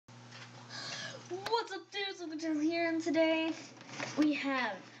What's up, dudes? Lucas here, and today we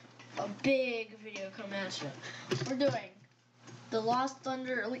have a big video coming at you. We're doing the Lost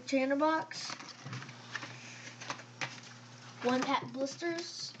Thunder Elite Trainer Box, 1-pack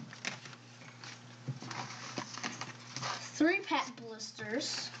blisters, 3-pack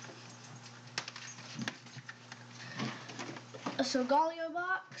blisters, a Solgaleo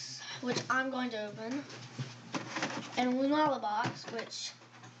box, which I'm going to open, and a Lunala box, which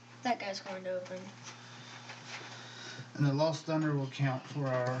that guy's going to open. And the Lost Thunder will count for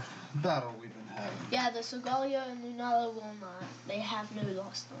our battle we've been having. Yeah, the Solgaleo and Lunala will not. They have no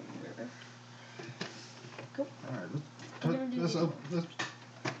Lost Thunder. Cool. Alright, let's do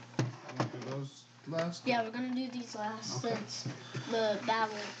those last? Yeah, we're gonna do these last since the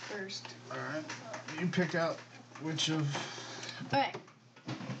battle first. Alright. You pick out which of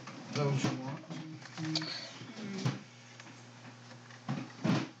those you want.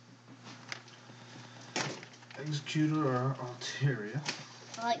 Executor or Altaria?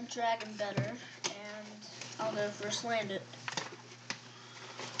 I like Dragon better, and I'll go for Slandit.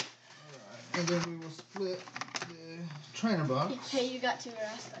 Alright, and then we will split the trainer box. Hey, you got 2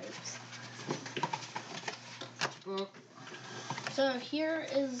 grass types. Book. So here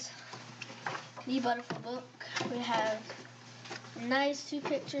is the Butterfly book. We have nice 2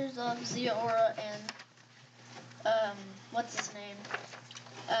 pictures of Zeraora and what's his name?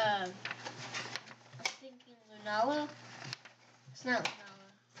 I'm thinking Lunala. It's not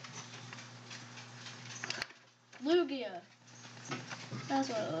Lunala. Lugia. That's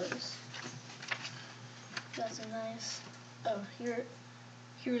what it was. That's a nice. Oh, here's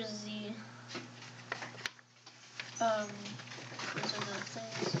the. These are the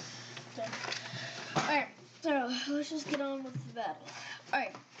things there. Alright, so let's just get on with the battle.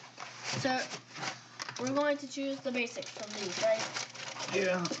 Alright, so we're going to choose the basics from these, right?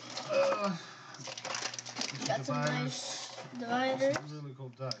 Yeah. Got some nice dividers. Some really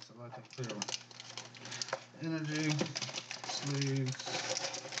cool dice. I like that clear one. Energy, sleeves,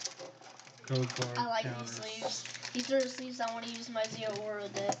 code card. I like counters. these sleeves. These are the sleeves I want to use my Zeraora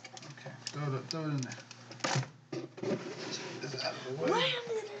deck. Okay, throw it in there. This out of the way. Wait a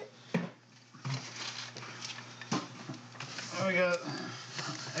minute. Oh, we got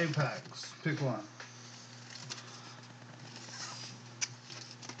 8 packs. Pick one.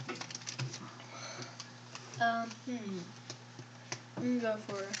 I'm gonna go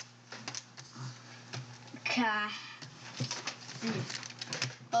for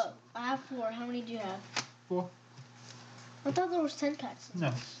Oh, I have 4. How many do you have? 4. I thought there was 10 packs.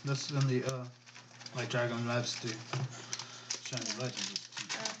 No, that's in the like Dragon Majesty Shiny Legends.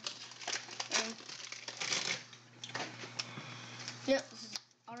 Yep, this is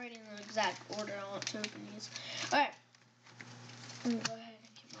already in the exact order I want to open these. Alright. Let me go ahead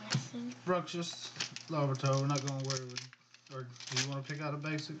and get my thing. Bruxish, Larvitar, we're not going to worry with. Or do you want to pick out a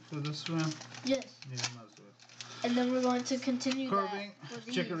basic for this round? Yes. Yeah, might as well. And then we're going to continue Carbink, that for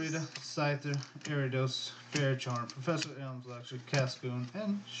these. Chikorita, Scyther, Ariados, Fairycharm, Professor Elm's Lecture, Cascoon,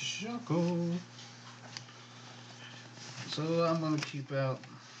 and Shuckle. So I'm going to keep out.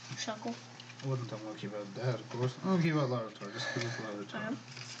 Shuckle. I wasn't going to keep out Dad, of course. I'm going to keep out Larvitar just because it's Larvitar.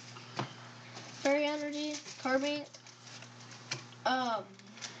 Fairy Energy, Carbink,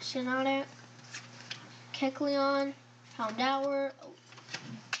 Shiinotic, Kecleon, Houndour. Oh.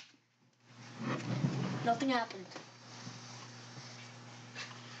 Nothing happened.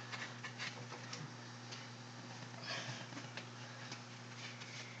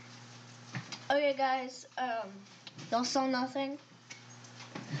 Okay, guys, y'all saw nothing?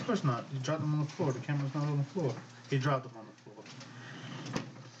 Of course not. You dropped them on the floor. The camera's not on the floor. He dropped them on the floor.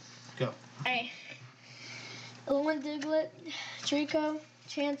 Go. Alright. Illumin Diglett, Trico,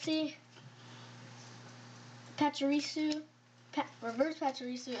 Chansey, Pachirisu, Reverse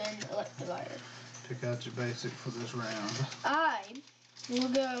Pachirisu, and Electivire. Pick out your basic for this round. I will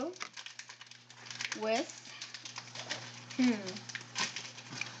go with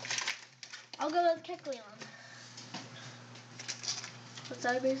I'll go with Kecleon. What's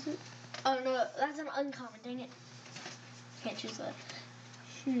that basic? Oh no, that's an uncommon, dang it. Can't choose that.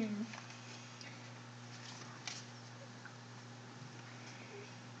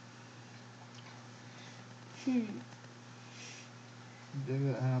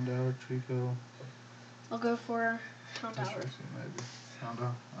 Diglett, Houndour, Trico. I'll go for Houndour. Maybe.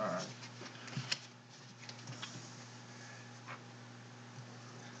 Houndour? Alright.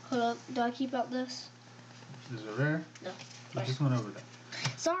 Hold up, do I keep out this? Is it rare? No. We just went over that.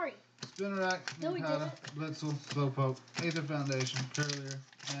 Sorry. Spinarak, No, we Nincada, didn't. Blitzel, Slowpoke, Aether Foundation, Curlier,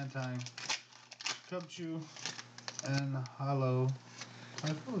 Mantine, Cubchoo, and Hollow. I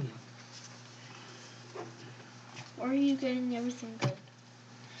told you. Or are you getting everything good?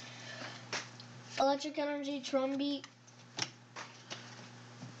 Electric Energy, Trumbeak.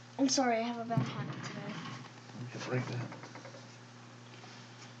 I'm sorry, I have a bad habit today. You can break that.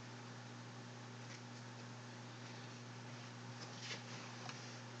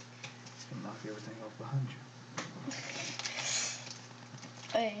 I'll knock everything off behind you.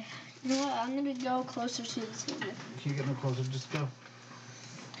 Hey, you know what? I'm gonna go closer to the table. You can't get no closer, just go.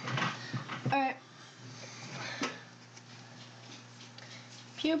 Alright.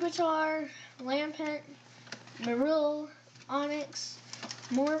 Pupitar, Lampent, Marill, Onyx,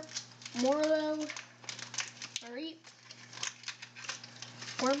 Morlo, Mareep,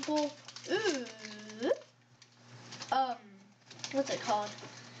 Wurmple, what's it called?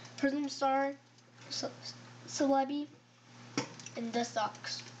 Prism Star, Celebi, and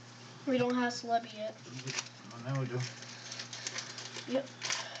Dustox. We don't have Celebi yet. Well, now we do. Yep.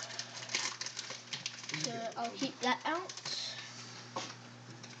 So I'll keep that out.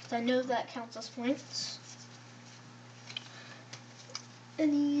 I know that counts as points.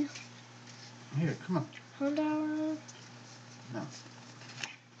 Any Here, come on. Houndour? No.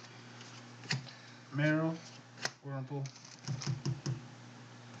 Meryl, Wurmple,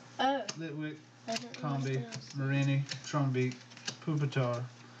 Oh. Litwick, I didn't Combi, understand. Marini, Trumbeak, Pupitar,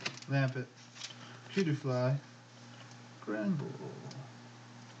 Lampet, Cutiefly, Granbull.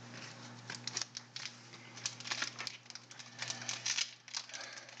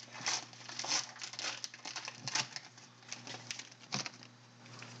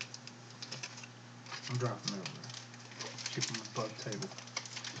 I'm dropping over there. Keep them above the table.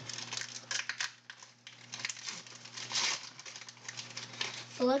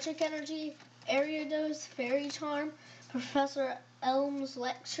 Electric Energy, Ariados, Fairy Charm, Professor Elm's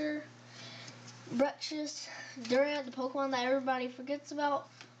Lecture, Breakfast, Durant, the Pokemon that everybody forgets about,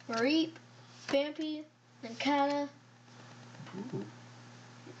 Mareep, Vampy, Nincada, Ooh.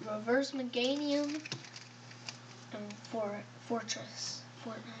 Reverse Meganium, and Fortress.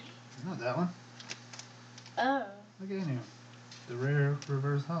 Fortnite. Not that one. Oh. Meganium. The rare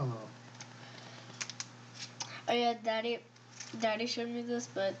reverse hollow. Oh yeah, Daddy showed me this,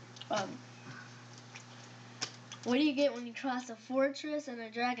 but what do you get when you cross a Fortress and a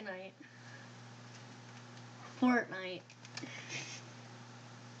Dragonite? Fortnite.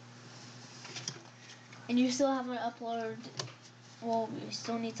 And you still haven't uploaded. Well, we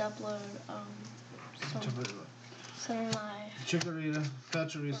still need to upload some of my. Chikorita,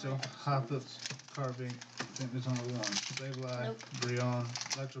 Pachirisu, Hoppip, Carbink. I think there's only one. Sableye, Nope. Brionne,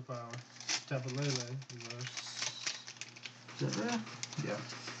 Electropower, Tapu Lele, reverse. Is that right? Yeah.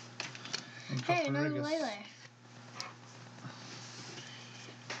 And Hey, another Coppericus. Lele.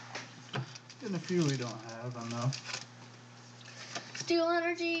 And a few we don't have, I know. Steel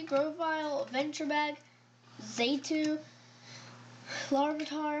Energy, Grovyle, Venture Bag, Zaytu,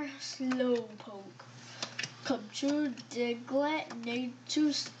 Larvitar, Slowpoke, Cubchoo, Diglett,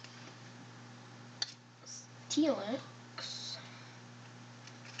 Natus, Steelix,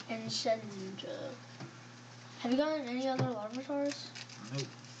 and Shenja. Have you gotten any other Larvitars? Nope.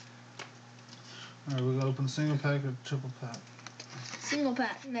 Alright, we're gonna open single pack or triple pack. Single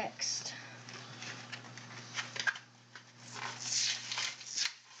pack next.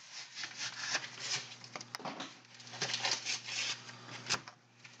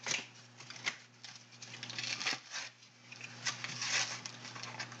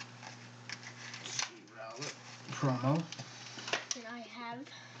 Rowlet promo. And I have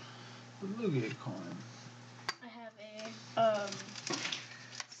The Lugia coin. I have a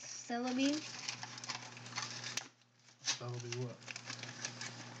Celebi. That'll be what?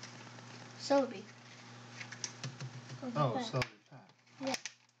 Celebi. Oh, Celebi pack. Yeah.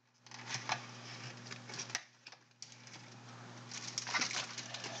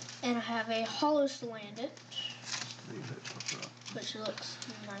 And I have a Hollow Salandit, Leave it for that. which looks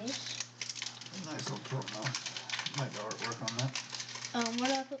nice. Nice little promo. Might go artwork on that. Where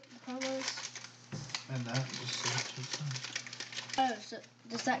do I put the promos? And that, just so it's two sides. Oh, so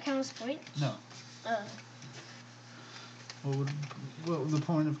does that count as points? No. What would the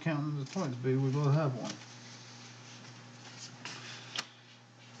point of counting the points be? We both have one.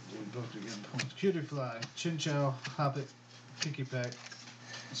 We both are getting points. Cutiefly, Chinchou, Hoppip, Pikipek,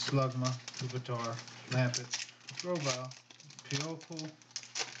 Slugma, Pupitar, Lampet, Grovyle, Piople,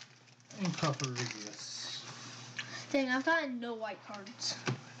 and Coppericus. Dang, I've gotten no white cards.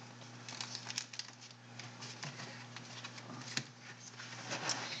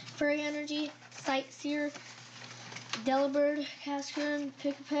 Furry Energy, Sightseer, Delibird, Cascoon,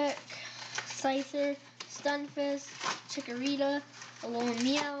 Pikipek, Scyther, Stunfisk, Chikorita, Alolan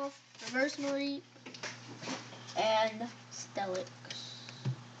Meowth, Reverse Mareep, and Steelix.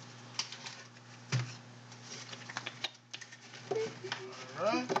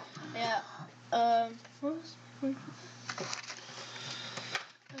 Alright. Yeah. What was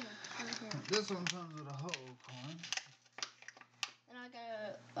This one comes with a whole coin. And I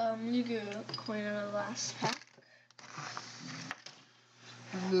got a Lugu coin in the last pack.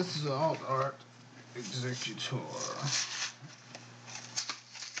 And this is Alt Art Executor.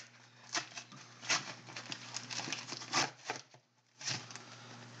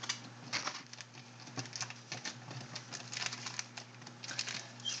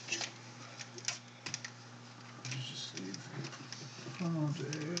 Just leave it. Oh,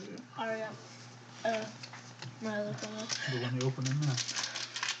 dear. Alright. My other one. The one you open in now.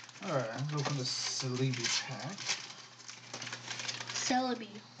 Alright, let's open the Celebi pack. Celebi.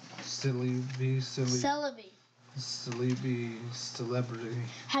 Celebi Celebrity.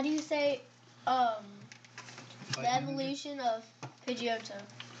 How do you say Light the evolution of Pidgeotto?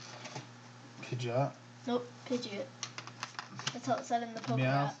 Pidgeot. Nope, Pidgeot. That's how it said in the Pokemon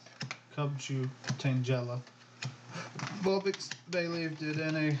Meowth, app. Cubchoo, Tangela. Vulpix, Bayleaf,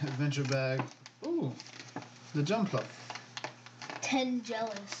 Dedenne, Adventure Bag. Ooh, the Jumpluff.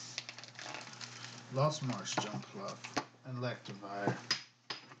 Tangelus. Lost Marsh Jumpluff. And Electivire.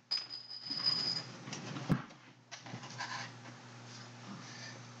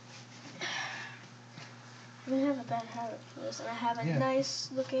 I have a bad habit for this, and I have a nice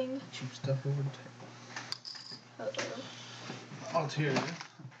looking. Cheap stuff over the table. Altaria.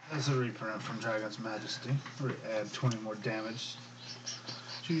 That's a reprint from Dragon's Majesty. We add 20 more damage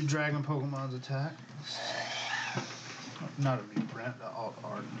to your Dragon Pokemon's attack. Not a reprint, the alt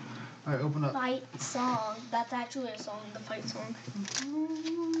art. Alright, open up. Fight song. That's actually a song, the fight song.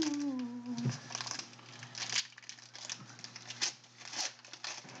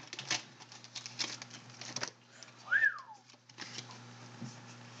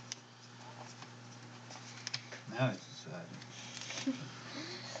 Now it's exciting.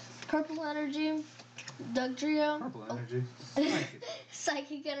 Purple Energy, Dugtrio. Purple Energy. Psychic.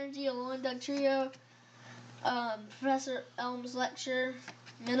 Psychic Energy, Alolan Dugtrio. Professor Elm's Lecture,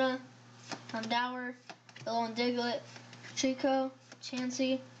 Minna, Dower, Alolan Diglett, Trico,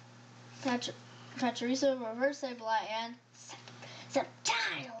 Chansey, Pachirisu, Reverse Sableye, and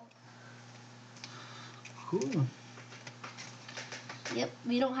Sceptile. Cool. Yep,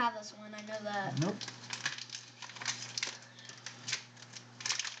 we don't have this one, I know that. Nope.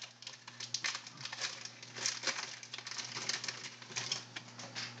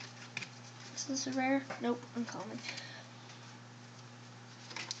 Is this rare? Nope, uncommon.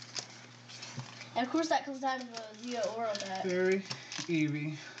 And of course that comes out of the Zeo Aura pack. Fairy,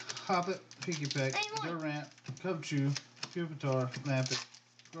 Eevee, Hoppet, Pikipek, Durant, Cubchoo, Pupitar, Lampet,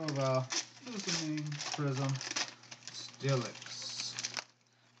 Grovyle, Lusamine, Prism, Steelix.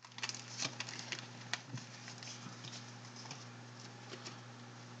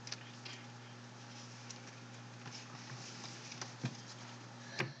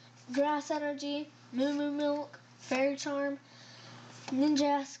 Grass Energy, Moo Moo Milk, Fairy Charm,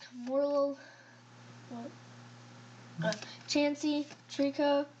 Ninjask, Morlo, Chansey,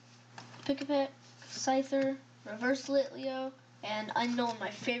 Trico, Pikipek, Scyther, Reverse Litleo, and Unknown, my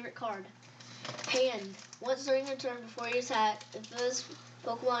favorite card. Hand. Once during your turn before you attack, if this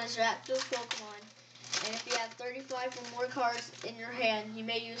Pokemon is your active Pokemon, and if you have 35 or more cards in your hand, you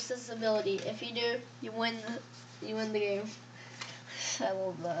may use this ability. If you do, you win the game. I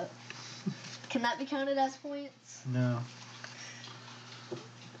love that. Can that be counted as points? No.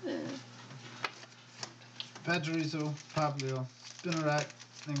 Pachirisu, Poplio, Spinarak,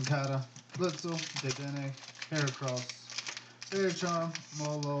 Nincada, Blitzel, Dedenne, Heracross, Fairy Charm,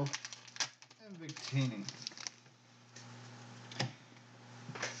 Molo, and Victini.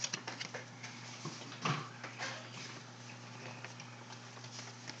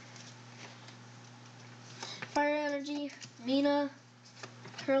 Fire Energy, Mina,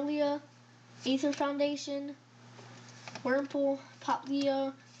 Curlia, Aether Foundation, Wurmple,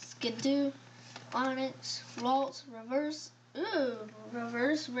 Poplio, Skidoo, Onyx, Ralts,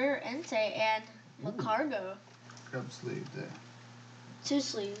 Reverse Rare Entei, and Macargo. Grub sleeve there. 2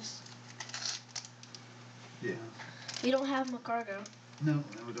 sleeves. Yeah. We don't have Macargo. No,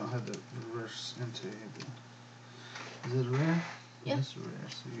 we don't have the reverse into it. Is it a rare? Yeah. It's a rare.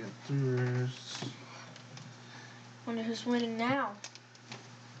 So you got 3 rares. Wonder who's winning now.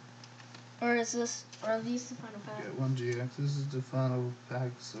 Or is this? Or are these the final pack? You got 1 GX. This is the final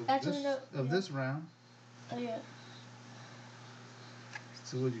packs of Actually, this round. Oh yeah.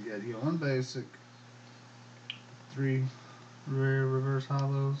 So what you got? You got 1 basic, 3 rare reverse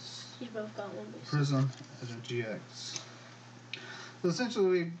hollows, Yep. both got one basic. Prism as a GX. So essentially,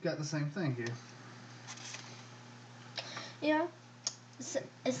 we got the same thing here. Yeah.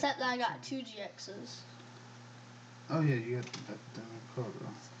 Except that I got 2 GXs. Oh yeah, you got that damn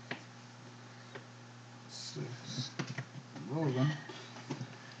cargo. 6. Logan.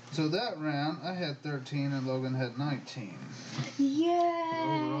 So that round, I had 13 and Logan had 19.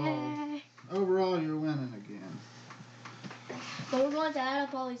 Yeah. Overall, you're winning again. But we're going to add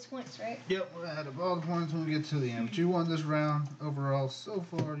up all these points, right? Yep, we'll add up all the points when we get to the end. But you won this round. Overall, so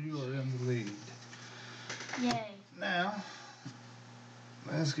far, you are in the lead. Yay. Now,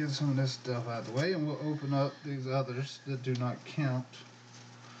 let's get some of this stuff out of the way, and we'll open up these others that do not count.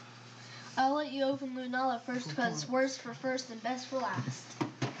 I'll let you open Lunala first because it's worst for first and best for last.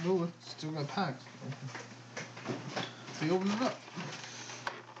 No, it's still got packs. So you open it up.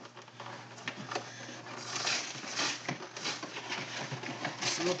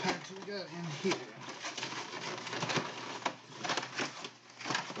 So what packs we got in here?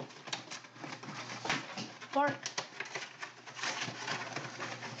 Bark.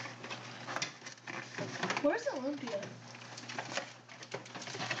 Where's Olympia?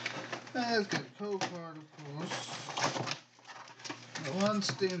 Let's get a code card, of course. Got 1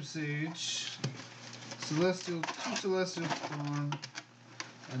 Steam Siege, two Celestial Storm,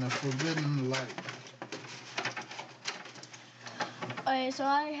 and a Forbidden Light. Okay, so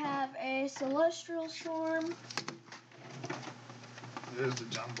I have a Celestial Storm. There's the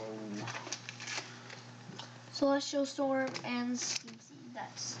jumbo. Celestial Storm and Steam Seed.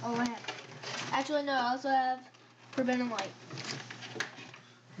 That's all I have. Actually, no, I also have Forbidden Light.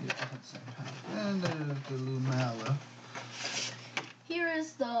 Yeah, that's the same pack. And there's the Lunala. Here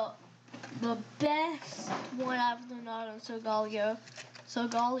is the best one out of Lunala, Solgaleo.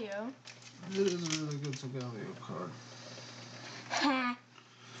 Solgaleo. It is a really good Solgaleo card. Ha!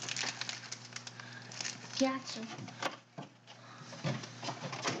 Gotcha.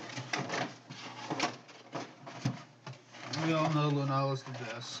 We all know Lunala's the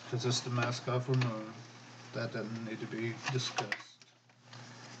best because it's the mascot for Moon. That doesn't need to be discussed.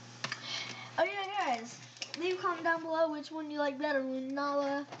 Oh yeah, guys, leave a comment down below which one you like better,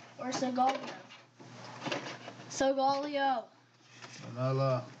 Lunala or Solgaleo. Solgaleo.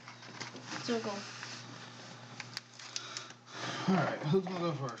 Lunala. Circle. Alright, who's gonna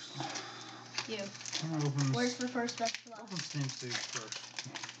go first? You. I'm gonna open Where's for first, best for last? Open Steam Siege first.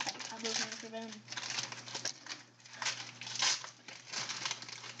 I'm opening Forbidden.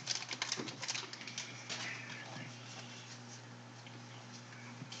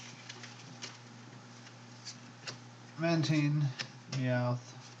 Mantine, Meowth,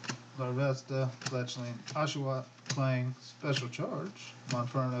 Larvesta, Fletchling, Oshawott, Clang, Special Charge,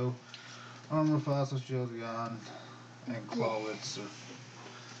 Monferno, Armor Fossils, Jolteon, and Clawitzer.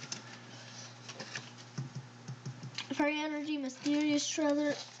 Fairy Energy, Mysterious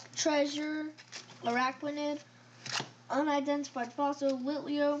Treasure, Araquanid, Unidentified Fossil,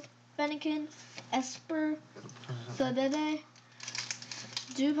 Litleo, Fennekin, Esper, Fadede,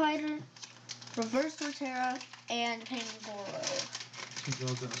 Dewpider, Reverse Torterra, and Pangoro. Keep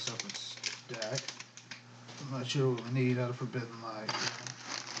those in a separate stack. I'm not sure what we need out of Forbidden Light.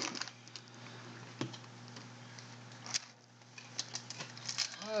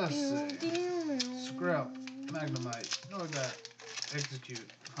 Let's see. Sprout, Magnemite, Norgat,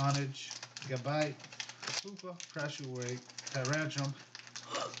 Execute, Honage, Gabite, Hoopa, Crash Awake, Tyrantrum.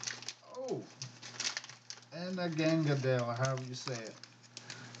 Oh! And a Gangadel, however you say it.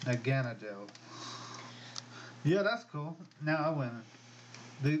 Naganadel. Yeah, that's cool. Now I win.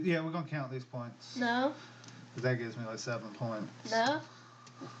 Yeah, we're gonna count these points. No. 'Cause that gives me like 7 points. No.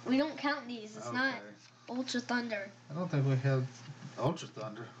 We don't count these. It's Okay. not Ultra Thunder. I don't think we have Ultra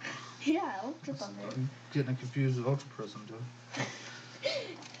Thunder. Yeah, Ultra Thunder. I'm getting confused with Ultra Prism, dude.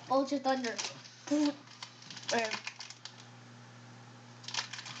 Ultra Thunder. Oh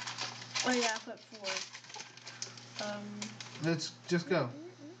yeah, I put 4. Let's just go.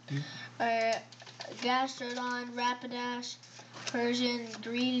 Gastrodon, Rapidash, Persian,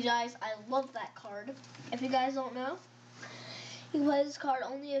 Greedy Dice. I love that card. If you guys don't know, you can play this card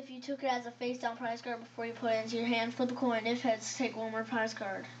only if you took it as a face-down prize card before you put it into your hand. Flip a coin. If heads, take one more prize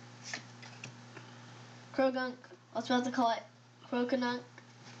card. Krogunk. I was about to call it Croconunk.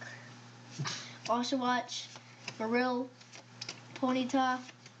 Oshawott, Marill, Ponyta,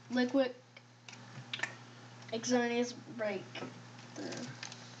 Liquid, Exernius, Break.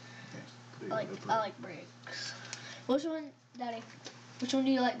 I like breaks. Which one, Daddy? Which one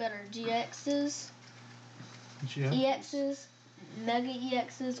do you like better? GXs, EXs, Mega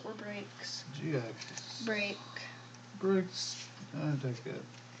EXs, or breaks? GX. Break. Breaks. I take it.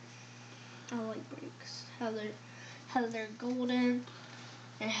 I like breaks. How they're golden.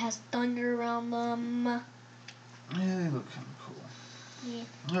 And it has thunder around them. Yeah, they look kind of cool. Yeah.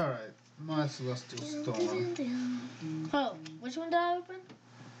 Alright, my Celestial Storm. Oh, which one did I open?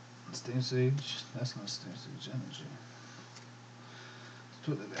 Steam Siege. That's not Steam Siege Energy. Let's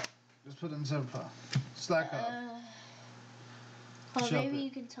put it there. Just put it in separate pile. Slack off. Oh, Shop maybe it.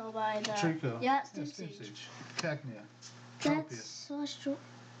 you can tell by the... Trico. Yeah, Steam Steam Siege. Siege. Cacnea. That's Celestial...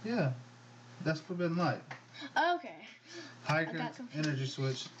 Yeah. That's Forbidden Light. Okay. Hiker, Energy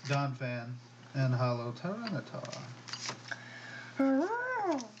Switch, Dawn Fan, and Hollow Tyranitar.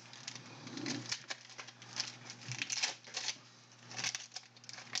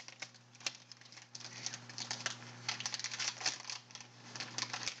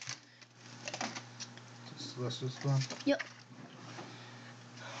 Celestial Storm? Yep.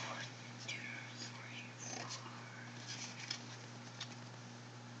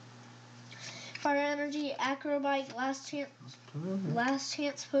 Fire Energy, Acrobite, Last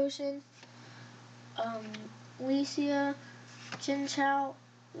Chance Potion, Licia, Chinchou,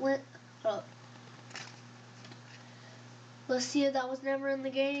 Licia that was never in the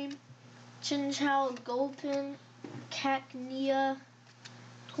game, Chinchou, Gulpin, Cacnea,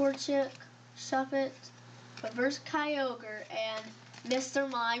 Torchic, Shuppet, Reverse Kyogre, and Mr.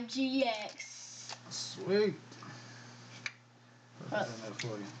 Mime GX. Sweet.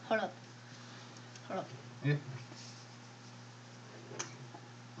 Hold up. Yeah.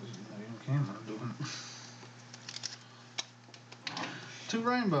 Camera doing it. 2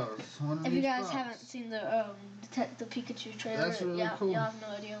 rainbows. One in If you each guys box. haven't seen the Detective Pikachu trailer, That's really yeah, cool. y'all have no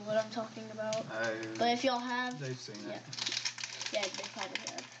idea what I'm talking about. But if y'all have, They've seen it. Yeah, they probably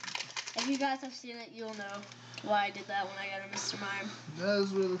have. If you guys have seen it, you'll know why I did that when I got a Mr. Mime. That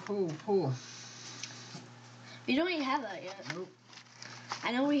is really cool. We don't even have that yet. Nope.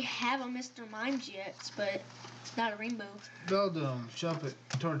 I know we have a Mr. Mime GX, but not a rainbow. Beldum, Shuppet,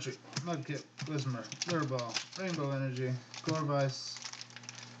 Torchic, Mudkip, Glismer, Luraball, Rainbow Energy, Corvice,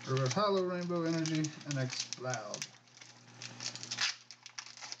 Reverse Hollow Rainbow Energy, and Exploud.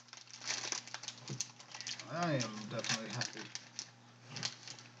 I am definitely happy.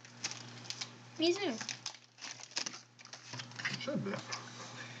 Me too. Should be.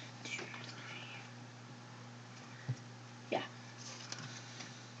 Yeah.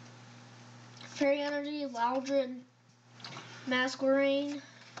 Fairy Energy, Loudred, Masquerain,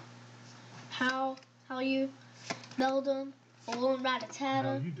 Howyu, Beldum, Alolan How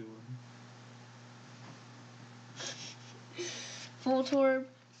Rattata, you doing? Voltorb,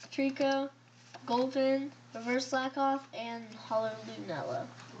 Trico, Gulpin, Reverse Slackoff, and Hollow Lunella.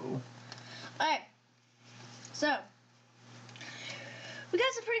 Cool. Alright, so we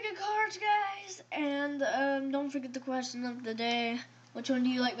got some pretty good cards, guys, and don't forget the question of the day. Which one do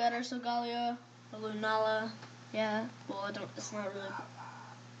you like better, Solgaleo or Lunala? Yeah, well, it's not really.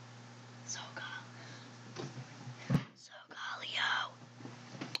 Solgaleo.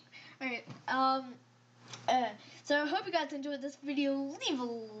 Alright, so I hope you guys enjoyed this video. Leave a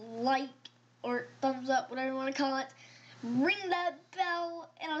like or thumbs up, whatever you want to call it. Ring that bell,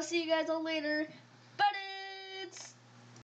 and I'll see you guys all later. But it's